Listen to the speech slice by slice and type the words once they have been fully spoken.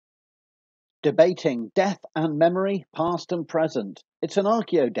Debating death and memory, past and present. It's an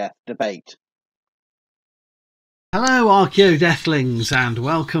Archaeodeath debate. Hello Archaeodeathlings, and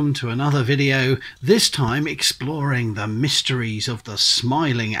welcome to another video, this time exploring the mysteries of the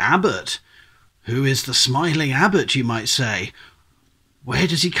Smiling Abbot. Who is the Smiling Abbot, you might say? Where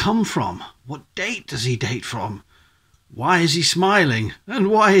does he come from? What date does he date from? Why is he smiling? And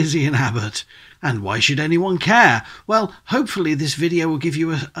why is he an abbot? And why should anyone care? Well, hopefully this video will give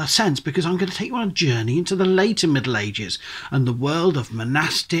you a sense, because I'm going to take you on a journey into the later Middle Ages and the world of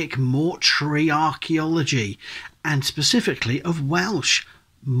monastic mortuary archaeology, and specifically of Welsh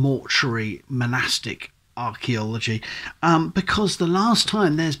mortuary monastic archaeology, because the last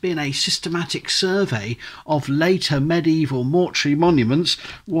time there's been a systematic survey of later medieval mortuary monuments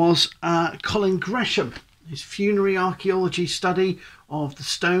was Colin Gresham. His funerary archaeology study of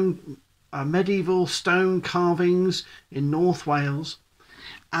the medieval stone carvings in North Wales.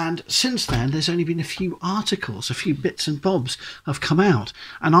 And since then, there's only been a few articles, a few bits and bobs have come out.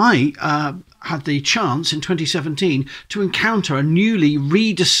 And I had the chance in 2017 to encounter a newly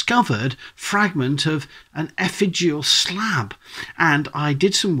rediscovered fragment of an effigial slab. And I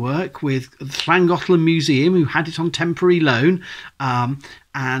did some work with the Llangollen Museum, who had it on temporary loan,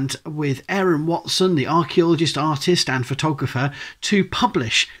 and with Aaron Watson, the archaeologist, artist and photographer, to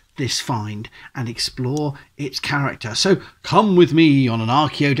publish this find and explore its character. So come with me on an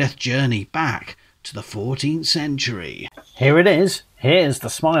Archaeodeath journey back to the 14th century. Here it is. Here's the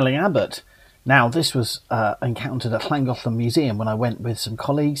Smiling Abbot. Now, this was encountered at Llangollen Museum when I went with some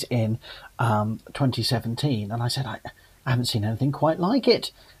colleagues in 2017, and I said I haven't seen anything quite like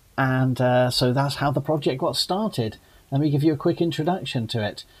it, and so that's how the project got started. Let me give you a quick introduction to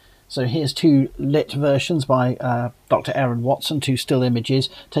it. So here's two lit versions by Dr. Aaron Watson, two still images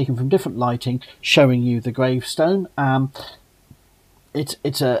taken from different lighting, showing you the gravestone.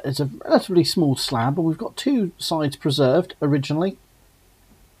 It's a relatively small slab, and we've got two sides preserved originally.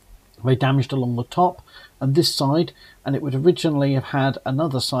 Very damaged along the top and this side, and it would originally have had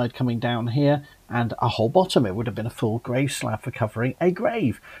another side coming down here and a whole bottom. It would have been a full grave slab for covering a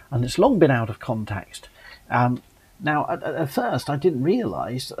grave, and it's long been out of context. Now, at first, I didn't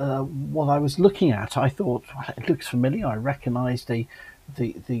realise what I was looking at. I thought, well, it looks familiar. I recognise the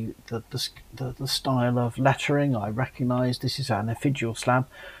style of lettering. I recognise this is an effigial slab.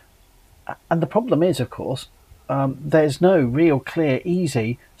 And the problem is, of course, there's no real, clear,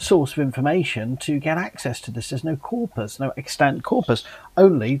 easy source of information to get access to this. There's no corpus, no extant corpus.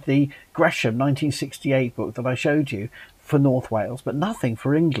 Only the Gresham 1968 book that I showed you for North Wales, but nothing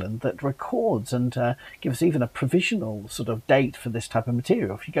for England that records and gives even a provisional sort of date for this type of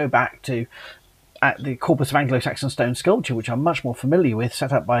material. If you go back to the Corpus of Anglo-Saxon Stone Sculpture, which I'm much more familiar with,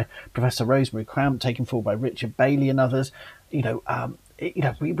 set up by Professor Rosemary Cramp, taken forward by Richard Bailey and others, we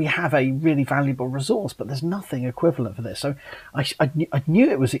have a really valuable resource, but there's nothing equivalent for this. So I knew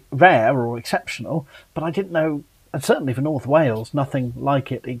it was rare or exceptional, but I didn't know, and certainly for North Wales, nothing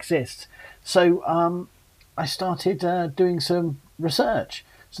like it exists. So I started doing some research.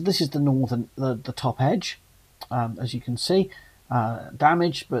 So this is the top edge, as you can see,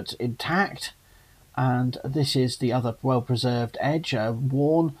 damaged but intact, and this is the other well-preserved edge,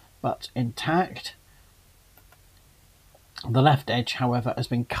 worn but intact. The left edge, however, has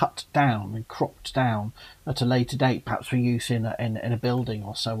been cut down and cropped down at a later date, perhaps for use in a building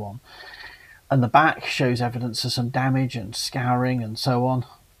or so on. And the back shows evidence of some damage and scouring and so on.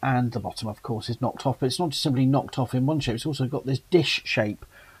 And the bottom, of course, is knocked off, but it's not just simply knocked off in one shape. It's also got this dish shape,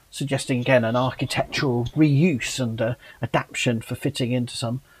 suggesting again an architectural reuse and adaptation for fitting into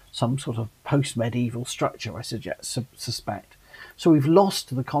some sort of post-medieval structure, I suspect. So we've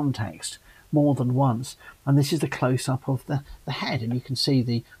lost the context more than once, and this is the close-up of the head, and you can see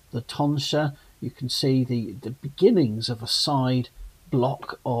the tonsure, you can see the beginnings of a side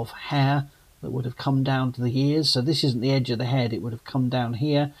block of hair that would have come down to the ears. So this isn't the edge of the head, it would have come down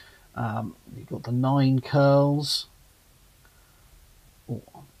here. You've got the 9 curls.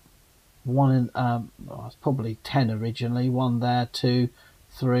 One in, it's probably 10 originally. One there, 2,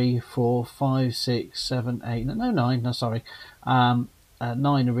 3, 4, 5, 6, 7, 8. No, 9. No, sorry.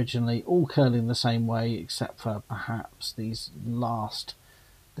 9 originally, all curling the same way, except for perhaps this last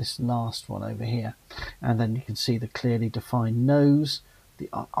one over here. And then you can see the clearly defined nose. The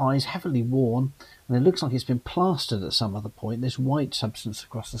eyes heavily worn, and it looks like it's been plastered at some other point. This white substance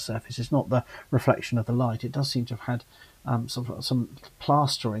across the surface is not the reflection of the light. It does seem to have had some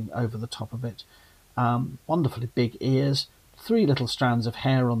plastering over the top of it. Wonderfully big ears, 3 little strands of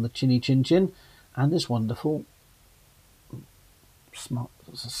hair on the chinny chin, and this wonderful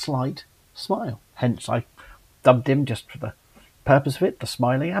slight smile. Hence I dubbed him, just for the purpose of it, the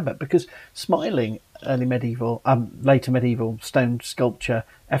Smiling Abbot, because smiling early medieval, later medieval stone sculpture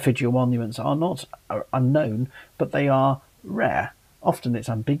effigial monuments are not unknown, but they are rare. Often it's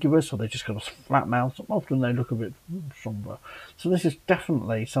ambiguous, or they just got a flat mouth. Often they look a bit somber. So this is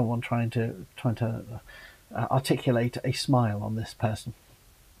definitely someone trying to articulate a smile on this person.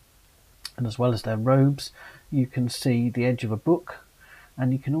 And as well as their robes, you can see the edge of a book,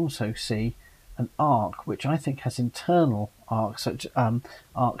 and you can also see an arc, which I think has internal arcs, such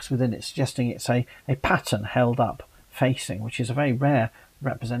arcs within it, suggesting it's a pattern held up facing, which is a very rare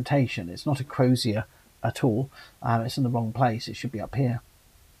representation. It's not a crozier at all. It's in the wrong place. It should be up here.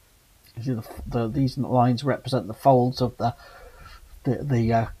 You see these lines represent the folds of the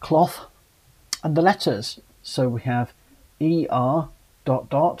cloth and the letters. So we have ER ...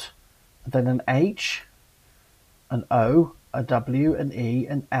 then an H, an O, a W, an E,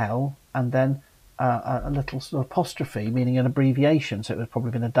 an L, and then a little sort of apostrophe, meaning an abbreviation. So it would have probably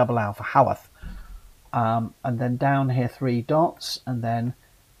been a double L for Howell. And then down here 3 dots, and then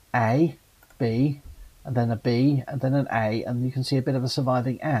A, B, and then a B, and then an A, and you can see a bit of a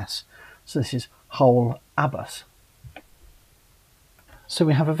surviving S. So this is Howell Abbot. So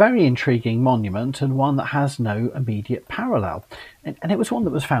we have a very intriguing monument, and one that has no immediate parallel. And it was one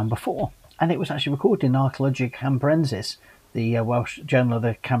that was found before, and it was actually recorded in Archaeodeath Cambrensis, the Welsh Journal of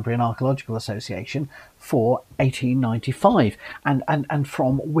the Cambrian Archaeological Association, for 1895, and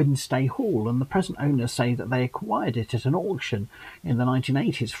from Winstay Hall. And the present owners say that they acquired it at an auction in the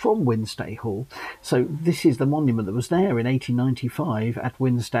 1980s from Winstay Hall. So this is the monument that was there in 1895 at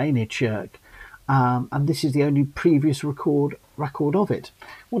Winstay near Chirk. And this is the only previous record of it.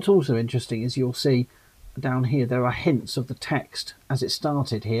 What's also interesting is you'll see down here there are hints of the text as it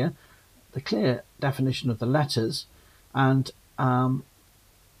started here, the clear definition of the letters, and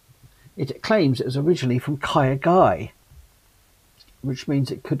it claims it was originally from Caergae, which means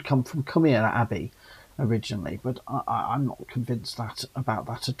it could come from Cumir Abbey originally, but I'm not convinced about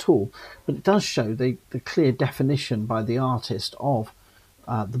that at all. But it does show the clear definition by the artist of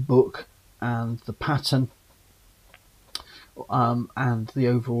the book and the pattern and the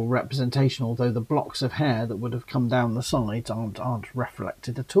overall representation, although the blocks of hair that would have come down the sides aren't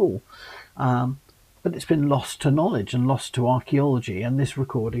reflected at all. But it's been lost to knowledge and lost to archaeology, and this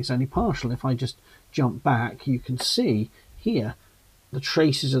recording is only partial. If I just jump back, you can see here the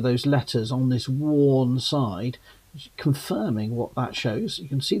traces of those letters on this worn side, confirming what that shows. You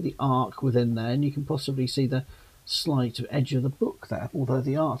can see the arc within there, and you can possibly see the slight edge of the book there, although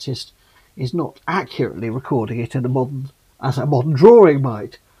the artist is not accurately recording it in as a modern drawing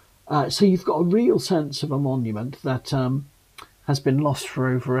might. So you've got a real sense of a monument that has been lost for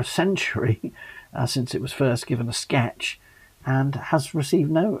over a century since it was first given a sketch, and has received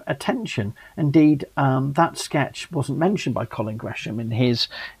no attention. Indeed, that sketch wasn't mentioned by Colin Gresham in his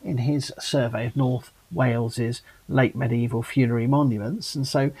survey of North Wales's late medieval funerary monuments, and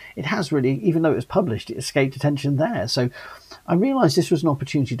so it has really, even though it was published, it escaped attention there. So I realised this was an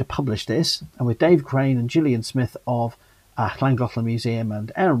opportunity to publish this, and with Dave Crane and Gillian Smith of Llangollen Museum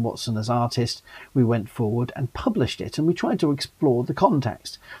and Aaron Watson as artist, we went forward and published it, and we tried to explore the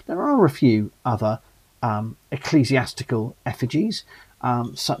context. There are a few other ecclesiastical effigies,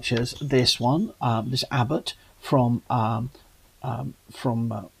 such as this one, this abbot from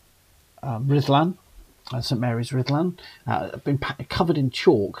Rhuddlan, St Mary's Rhuddlan, been covered in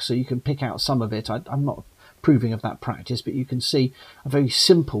chalk, so you can pick out some of it. I'm not proving of that practice, but you can see a very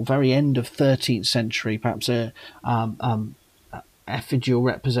simple, very end of 13th century, perhaps a effigial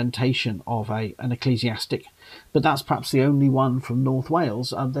representation of an ecclesiastic, but that's perhaps the only one from North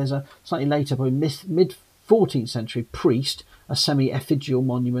Wales. There's a slightly later, mid 14th century priest, a semi-effigial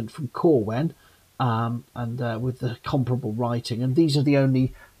monument from Corwen, and with the comparable writing, and these are the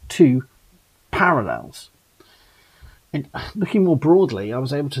only two parallels. And looking more broadly, I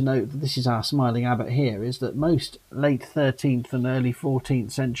was able to note that this is our Smiling Abbot here, is that most late 13th and early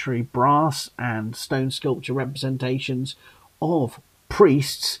 14th century brass and stone sculpture representations of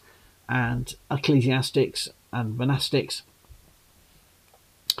priests and ecclesiastics and monastics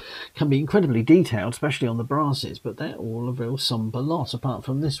can be incredibly detailed, especially on the brasses, but they're all a real sombre lot, apart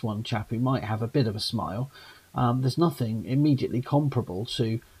from this one chap who might have a bit of a smile. There's nothing immediately comparable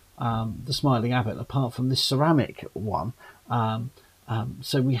to the Smiling Abbot apart from this ceramic one.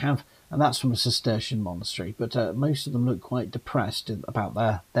 So we have, and that's from a Cistercian monastery, but most of them look quite depressed about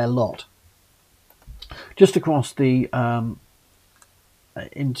their lot. Just across the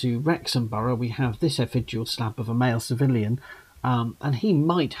into Wrexham Borough, we have this effigial slab of a male civilian, and he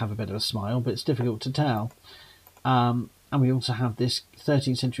might have a bit of a smile, but it's difficult to tell. And we also have this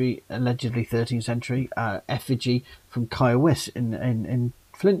 13th century, allegedly 13th century effigy from Cowell in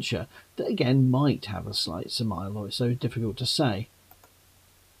Flintshire that again might have a slight surmile, or it's so difficult to say.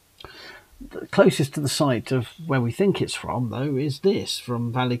 The closest to the site of where we think it's from, though, is this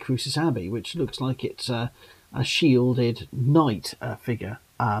from Valle Crucis Abbey, which looks like it's a shielded knight figure,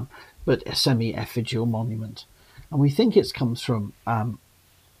 but a semi-effigial monument. And we think it comes from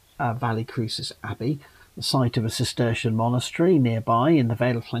Valle Crucis Abbey, the site of a Cistercian monastery nearby in the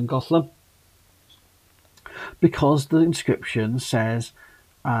Vale of Llangollen, because the inscription says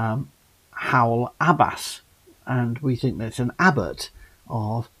Howell Abbas, and we think that it's an abbot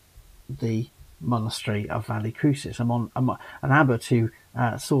of the monastery of Valle Crucis, an abbot who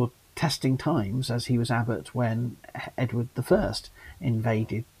saw testing times as he was abbot when Edward I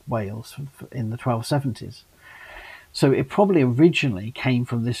invaded Wales in the 1270s. So it probably originally came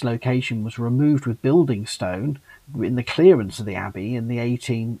from this location, was removed with building stone in the clearance of the abbey in the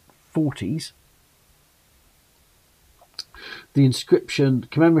 1840s. The inscription,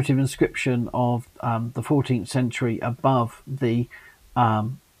 commemorative inscription of the 14th century above the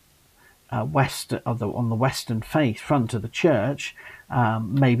on the western front of the church,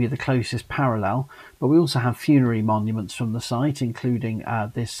 maybe the closest parallel. But we also have funerary monuments from the site, including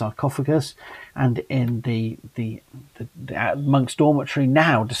this sarcophagus, and in the monk's dormitory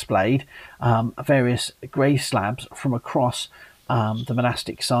now displayed various grave slabs from across the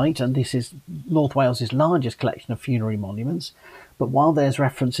monastic site. And this is North Wales's largest collection of funerary monuments. But while there's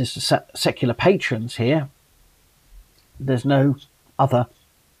references to secular patrons here, there's no other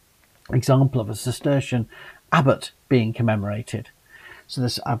example of a Cistercian abbot being commemorated. So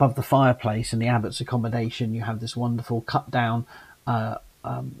this, above the fireplace in the abbot's accommodation, you have this wonderful cut down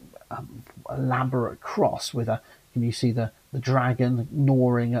elaborate cross with can you see the dragon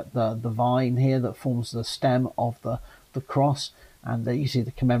gnawing at the vine here that forms the stem of the cross, and there you see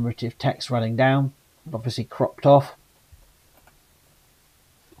the commemorative text running down, obviously cropped off.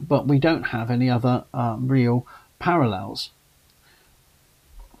 But we don't have any other real parallels.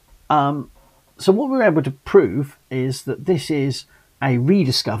 So what we were able to prove is that this is a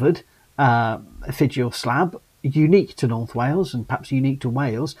rediscovered effigial slab, unique to North Wales and perhaps unique to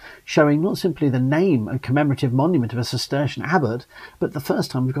Wales, showing not simply the name and commemorative monument of a Cistercian abbot, but the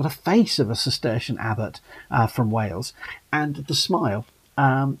first time we've got a face of a Cistercian abbot from Wales, and the smile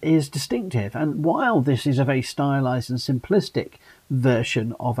is distinctive. And while this is a very stylised and simplistic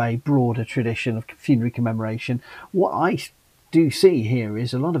version of a broader tradition of funerary commemoration, what I do see here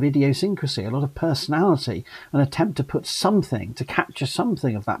is a lot of idiosyncrasy, a lot of personality, an attempt to put something, to capture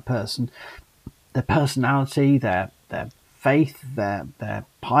something of that person, their personality, their faith, their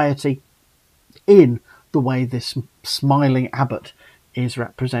piety, in the way this smiling abbot is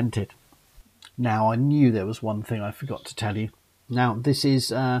represented. Now, I knew there was one thing I forgot to tell you. Now, this is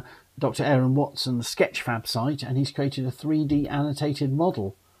Dr. Aaron Watson's Sketchfab site, and he's created a 3D annotated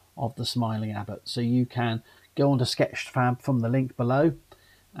model of the Smiling Abbot. So you can go onto Sketchfab from the link below,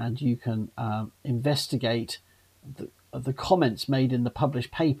 and you can investigate the comments made in the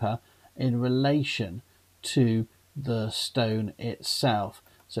published paper in relation to the stone itself.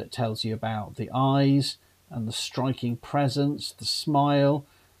 So it tells you about the eyes and the striking presence, the smile,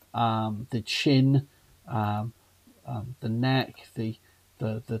 the chin, the neck, the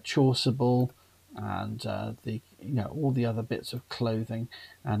chasuble, and all the other bits of clothing,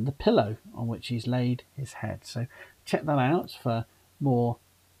 and the pillow on which he's laid his head. So check that out for more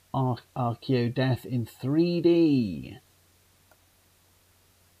Archaeodeath in 3D.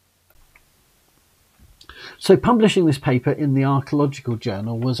 So publishing this paper in the Archaeological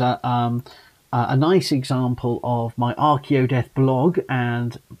Journal was a nice example of my Archaeodeath blog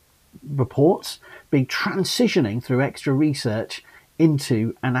and reports being transitioning through extra research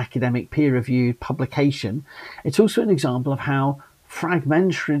into an academic peer-reviewed publication. It's also an example of how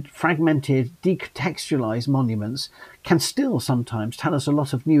fragmented, decontextualized monuments can still sometimes tell us a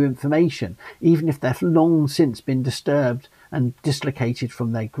lot of new information, even if they've long since been disturbed and dislocated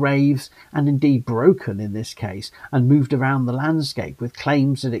from their graves, and indeed broken in this case, and moved around the landscape with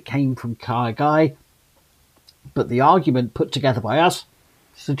claims that it came from Cargai. But the argument put together by us,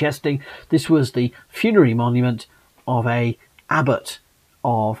 suggesting this was the funerary monument of a abbot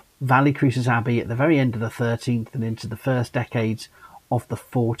of Valle Crucis Abbey at the very end of the 13th and into the first decades of the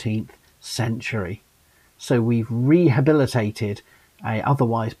 14th century. So we've rehabilitated a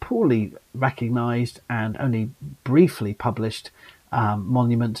otherwise poorly recognised and only briefly published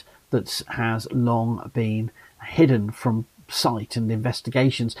monument that has long been hidden from site and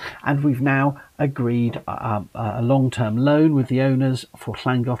investigations, and we've now agreed a long-term loan with the owners for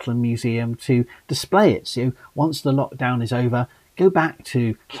Llangollen Museum to display it. So once the lockdown is over, go back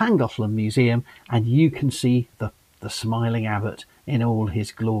to Llangollen Museum and you can see the Smiling Abbot in all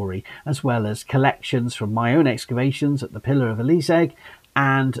his glory, as well as collections from my own excavations at the Pillar of Eliseg,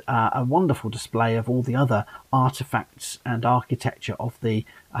 and a wonderful display of all the other artefacts and architecture of the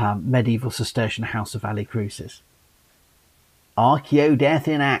medieval Cistercian house of Valle Crucis. Archaeodeath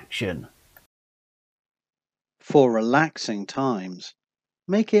in action. For relaxing times,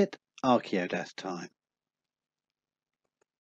 make it Archaeodeath time.